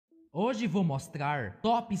Hoje vou mostrar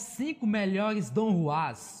top 5 melhores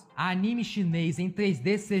donhuas, anime chinês em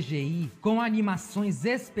 3D CGI com animações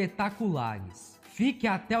espetaculares. Fique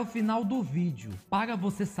até o final do vídeo para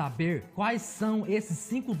você saber quais são esses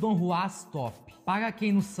 5 donhuas top. Para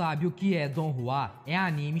quem não sabe o que é donghua, é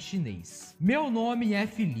anime chinês. Meu nome é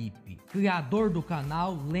Felipe, criador do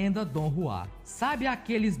canal Lenda Donghua. Sabe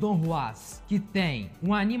aqueles donhuas que tem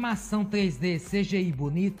uma animação 3D CGI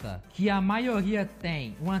bonita, que a maioria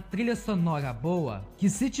tem uma trilha sonora boa, que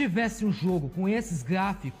se tivesse um jogo com esses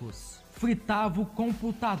gráficos, fritava o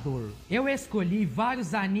computador? Eu escolhi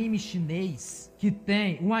vários animes chinês que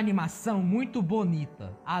tem uma animação muito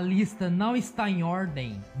bonita. A lista não está em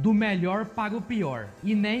ordem do melhor para o pior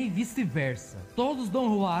e nem vice-versa. Todos os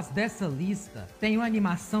donhuas dessa lista têm uma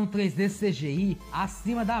animação 3D CGI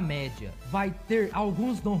acima da média. Vai ter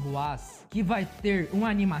alguns donhuas que vai ter uma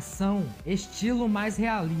animação estilo mais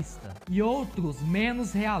realista e outros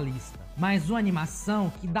menos realista, mas uma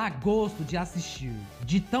animação que dá gosto de assistir,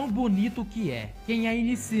 de tão bonito que é. Quem é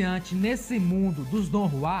iniciante nesse mundo dos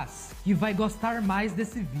donhuas, que vai gostar mais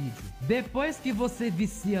desse vídeo. Depois que você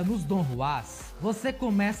vicia nos donhuas, você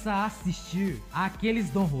começa a assistir aqueles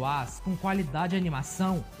donhuas com qualidade de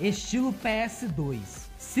animação estilo PS2.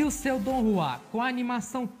 Se o seu donghua com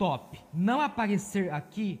animação top não aparecer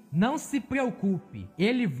aqui, não se preocupe,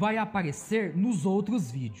 ele vai aparecer nos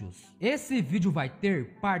outros vídeos. Esse vídeo vai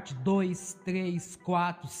ter parte 2, 3,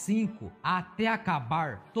 4, 5, até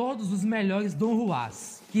acabar todos os melhores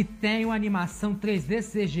donhuas que tem uma animação 3D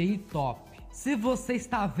CGI top. Se você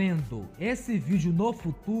está vendo esse vídeo no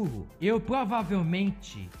futuro, eu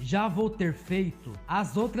provavelmente já vou ter feito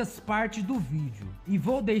as outras partes do vídeo e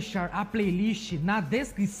vou deixar a playlist na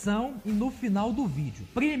descrição e no final do vídeo.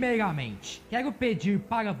 Primeiramente, quero pedir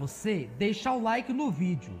para você deixar o like no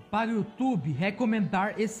vídeo para o YouTube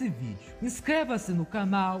recomendar esse vídeo. Inscreva-se no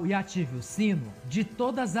canal e ative o sino de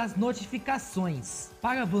todas as notificações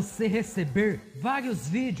para você receber vários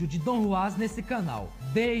vídeos de donhuas nesse canal,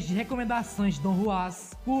 desde recomendações de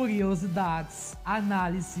donhuas, curiosidades,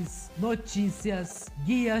 análises, notícias,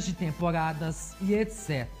 guias de temporadas e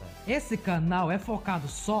etc. Esse canal é focado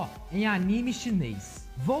só em anime chinês.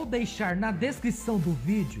 Vou deixar na descrição do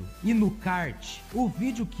vídeo e no card o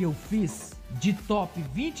vídeo que eu fiz de top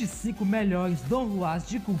 25 melhores donhuas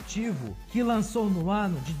de cultivo que lançou no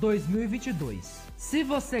ano de 2022. Se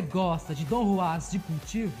você gosta de donhuas de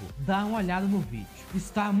cultivo, dá uma olhada no vídeo.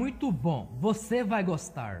 Está muito bom, você vai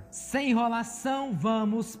gostar. Sem enrolação,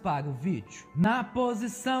 vamos para o vídeo. Na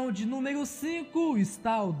posição de número 5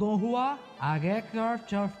 está o donghua A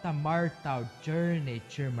Record of the Mortal Journey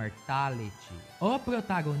to Immortality. O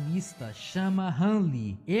protagonista chama Han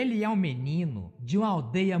Li. Ele é um menino de uma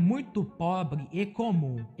aldeia muito pobre e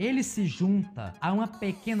comum. Ele se junta a uma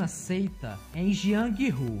pequena seita em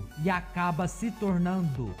Jianghu e acaba se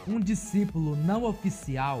tornando um discípulo não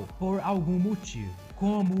oficial por algum motivo.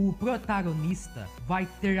 Como o protagonista vai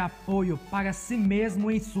ter apoio para si mesmo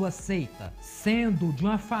em sua seita, sendo de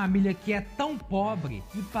uma família que é tão pobre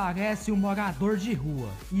que parece um morador de rua,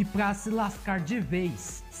 e para se lascar de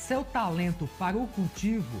vez, seu talento para o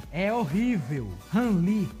cultivo é horrível. Han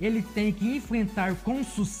Li, ele tem que enfrentar com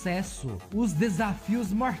sucesso os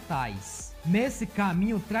desafios mortais nesse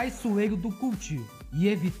caminho traiçoeiro do cultivo e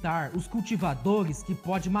evitar os cultivadores que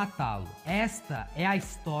podem matá-lo. Esta é a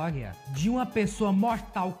história de uma pessoa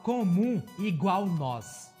mortal comum igual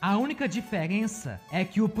nós. A única diferença é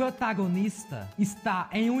que o protagonista está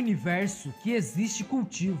em um universo que existe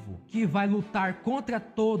cultivo, que vai lutar contra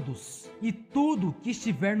todos e tudo que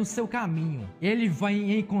estiver no seu caminho. Ele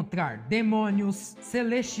vai encontrar demônios,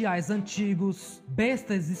 celestiais antigos,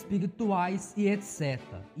 bestas espirituais e etc.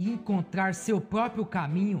 E encontrar seu próprio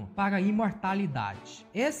caminho para a imortalidade.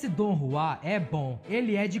 Esse donghua é bom,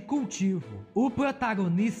 ele é de cultivo. O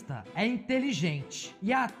protagonista é inteligente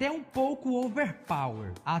e até um pouco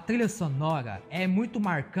overpower. A trilha sonora é muito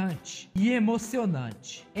marcante e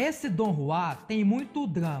emocionante. Esse donghua tem muito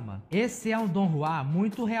drama. Esse é um donghua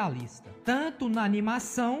muito realista, tanto na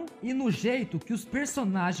animação e no jeito que os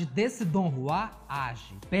personagens desse donghua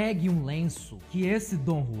agem. Pegue um lenço que esse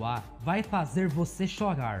donghua vai fazer você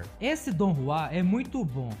chorar. Esse donghua é muito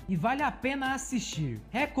bom e vale a pena assistir.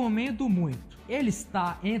 Recomendo muito. Ele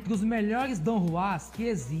está entre os melhores donhuas que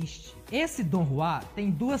existe. Esse donghua tem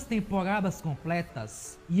 2 temporadas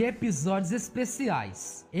completas e episódios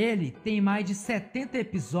especiais. Ele tem mais de 70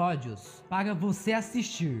 episódios para você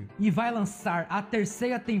assistir e vai lançar a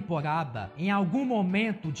 3ª temporada em algum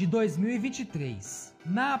momento de 2023.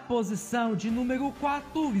 Na posição de número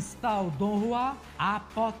 4 está o donghua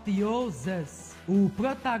Apotheoses. O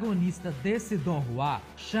protagonista desse donghua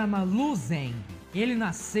chama Lu Zeng. Ele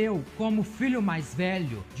nasceu como filho mais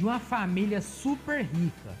velho de uma família super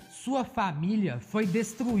rica. Sua família foi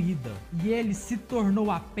destruída e ele se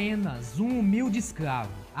tornou apenas um humilde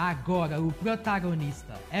escravo. Agora o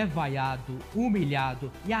protagonista é vaiado,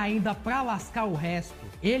 humilhado e ainda pra lascar o resto,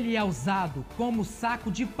 ele é usado como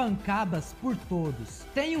saco de pancadas por todos.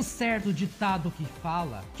 Tem um certo ditado que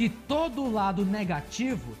fala que todo lado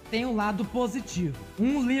negativo tem um lado positivo.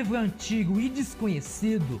 Um livro antigo e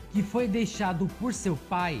desconhecido que foi deixado por seu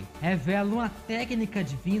pai revela uma técnica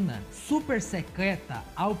divina super secreta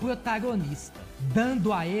ao protagonista,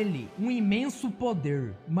 dando a ele um imenso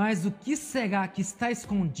poder. Mas o que será que está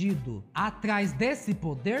escondido atrás desse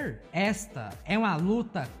poder? Esta é uma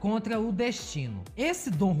luta contra o destino. Esse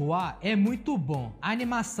Donghua é muito bom, a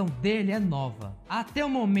animação dele é nova. Até o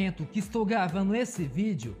momento que estou gravando esse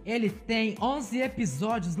vídeo, ele tem 11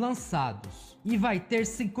 episódios lançados e vai ter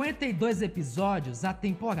 52 episódios a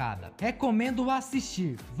temporada. Recomendo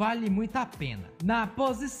assistir, vale muito a pena. Na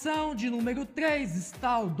posição de número 3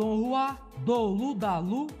 está o Donghua do Lu da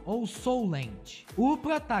Lu ou Soul Land. O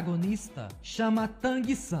protagonista chama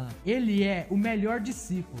Tang-san. Ele é o melhor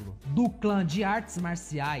discípulo do clã de artes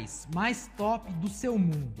marciais mais top do seu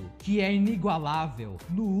mundo, que é inigualável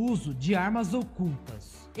no uso de armas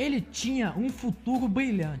ocultas. Ele tinha um futuro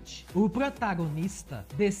brilhante. O protagonista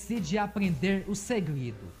decide aprender o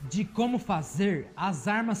segredo de como fazer as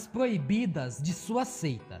armas proibidas de sua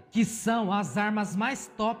seita, que são as armas mais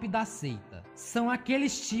top da seita. São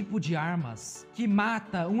aqueles tipos de armas que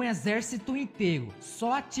mata um exército inteiro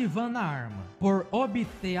só ativando a arma. Por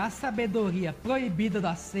obter a sabedoria proibida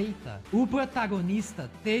da seita, o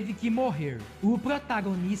protagonista teve que morrer. O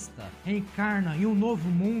protagonista reencarna em um novo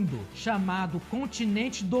mundo chamado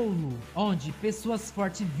Continente do Lu, onde pessoas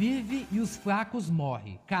fortes vivem e os fracos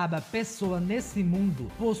morrem. Cada pessoa nesse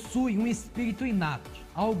mundo possui um espírito inato,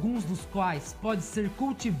 alguns dos quais podem ser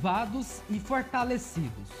cultivados e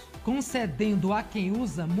fortalecidos, concedendo a quem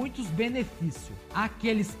usa muitos benefícios.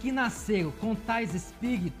 Aqueles que nasceram com tais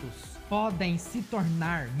espíritos podem se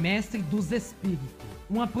tornar mestre dos espíritos,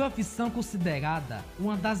 uma profissão considerada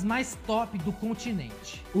uma das mais top do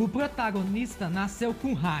continente. O protagonista nasceu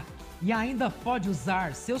com hack e ainda pode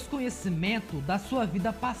usar seus conhecimentos da sua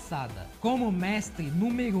vida passada como mestre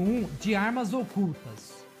número 1 de armas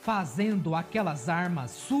ocultas, fazendo aquelas armas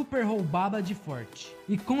super roubadas de forte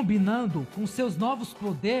e combinando com seus novos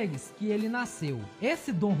poderes que ele nasceu.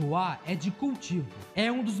 Esse Donghua é de cultivo,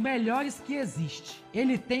 é um dos melhores que existe.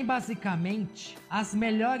 Ele tem basicamente as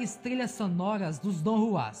melhores trilhas sonoras dos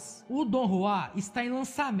Donghuas. O Donghua está em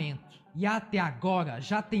lançamento e até agora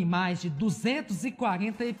já tem mais de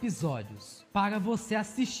 240 episódios para você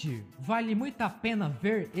assistir. Vale muito a pena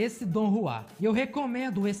ver esse Donghua. Eu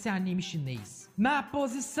recomendo esse anime chinês. Na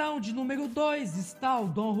posição de número 2 está o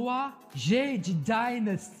Donghua Jade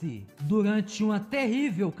Dynasty. Durante uma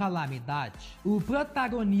terrível calamidade, o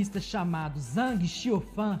protagonista chamado Zhang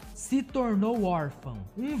Xiaofan se tornou órfão.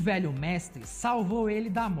 Um velho mestre salvou ele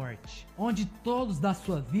da morte, onde todos da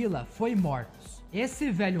sua vila foram mortos.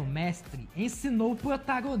 Esse velho mestre ensinou o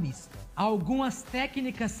protagonista algumas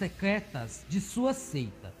técnicas secretas de sua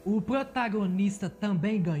seita. O protagonista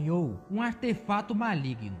também ganhou um artefato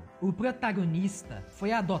maligno. O protagonista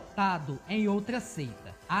foi adotado em outra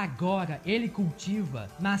seita. Agora ele cultiva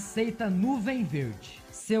na seita Nuvem Verde.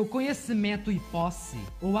 Seu conhecimento e posse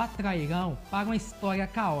o atrairão para uma história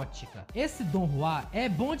caótica. Esse Donghua é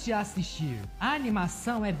bom de assistir. A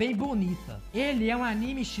animação é bem bonita. Ele é um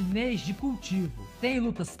anime chinês de cultivo. Tem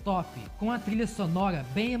lutas top com a trilha sonora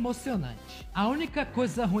bem emocionante. A única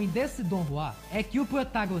coisa ruim desse Donghua é que o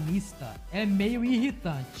protagonista é meio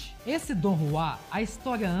irritante. Esse Donghua, a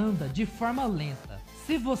história anda de forma lenta.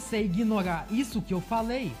 Se você ignorar isso que eu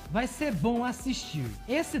falei, vai ser bom assistir.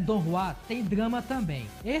 Esse Donghua tem drama também.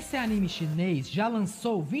 Esse anime chinês já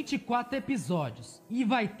lançou 24 episódios e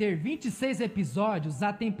vai ter 26 episódios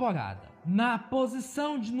a temporada. Na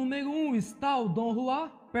posição de número 1 está o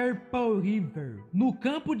Donghua Purple River. No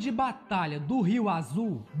campo de batalha do Rio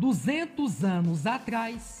Azul, 200 anos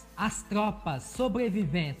atrás, as tropas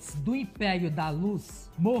sobreviventes do Império da Luz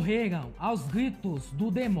morreram aos gritos do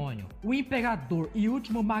demônio. O imperador e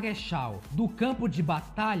último marechal do campo de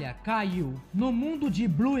batalha caiu. No mundo de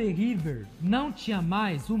Blue River não tinha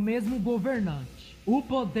mais o mesmo governante. O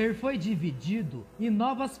poder foi dividido e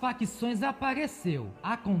novas facções apareceu.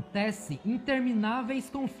 Acontece intermináveis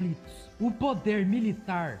conflitos. O poder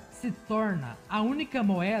militar se torna a única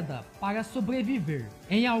moeda para sobreviver.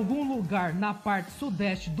 Em algum lugar na parte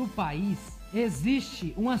sudeste do país,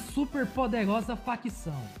 existe uma super poderosa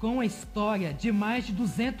facção com uma história de mais de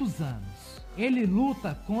 200 anos. Ele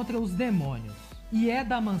luta contra os demônios. e é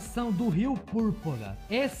da mansão do Rio Púrpura.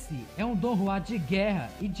 Esse é um donghua de guerra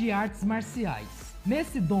e de artes marciais.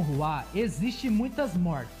 Nesse donghua existe muitas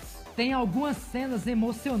mortes, tem algumas cenas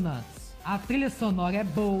emocionantes. A trilha sonora é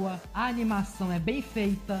boa, a animação é bem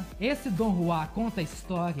feita. Esse donghua conta a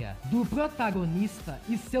história do protagonista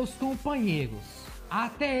e seus companheiros,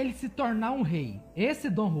 até ele se tornar um rei. Esse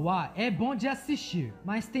donghua é bom de assistir,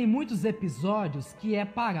 mas tem muitos episódios que é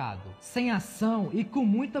parado, sem ação e com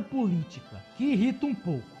muita política, que irrita um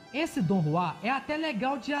pouco. Esse donghua é até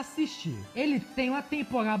legal de assistir. Ele tem uma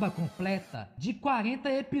temporada completa de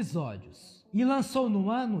 40 episódios e lançou no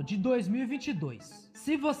ano de 2022.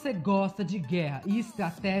 Se você gosta de guerra e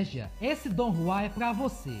estratégia, esse donghua é pra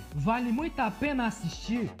você. Vale muito a pena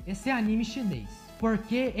assistir esse anime chinês,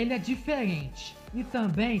 porque ele é diferente e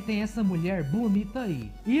também tem essa mulher bonita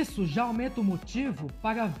aí. Isso já aumenta o motivo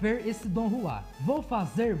para ver esse donghua. Vou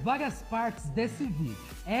fazer várias partes desse vídeo.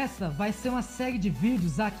 Essa vai ser uma série de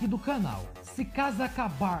vídeos aqui do canal. Se caso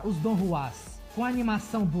acabar os donghwas com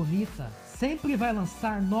animação bonita, sempre vai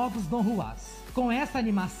lançar novos donghwas com essa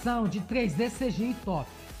animação de 3D CGI top.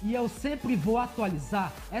 E eu sempre vou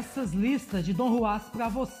atualizar essas listas de donghwas pra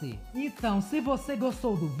você. Então, se você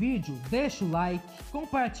gostou do vídeo, deixa o like,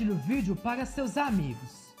 compartilhe o vídeo para seus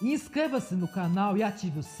amigos. Inscreva-se no canal e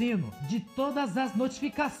ative o sino de todas as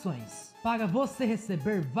notificações, para você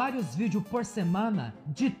receber vários vídeos por semana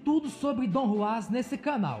de tudo sobre donghwas nesse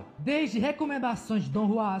canal. Desde recomendações de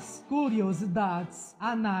donghwas, curiosidades,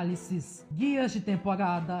 análises, guias de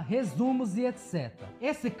temporada, resumos e etc.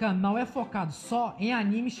 Esse canal é focado só em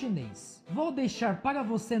anime chinês. Vou deixar para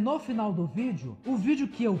você no final do vídeo o vídeo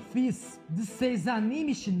que eu fiz de 6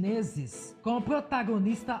 animes chineses com o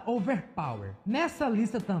protagonista overpower. Nessa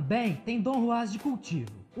lista também tem donghwas de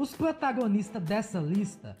cultivo. Os protagonistas dessa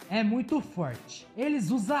lista é muito forte.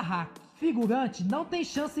 Eles usam hack. Figurante não tem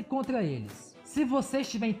chance contra eles. Se você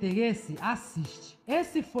tiver interesse, assiste.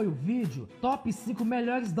 Esse foi o vídeo Top 5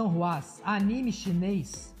 melhores donghwas anime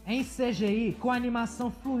chinês em CGI com animação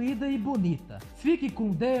fluida e bonita. Fique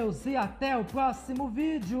com Deus e até o próximo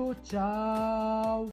vídeo. Tchau!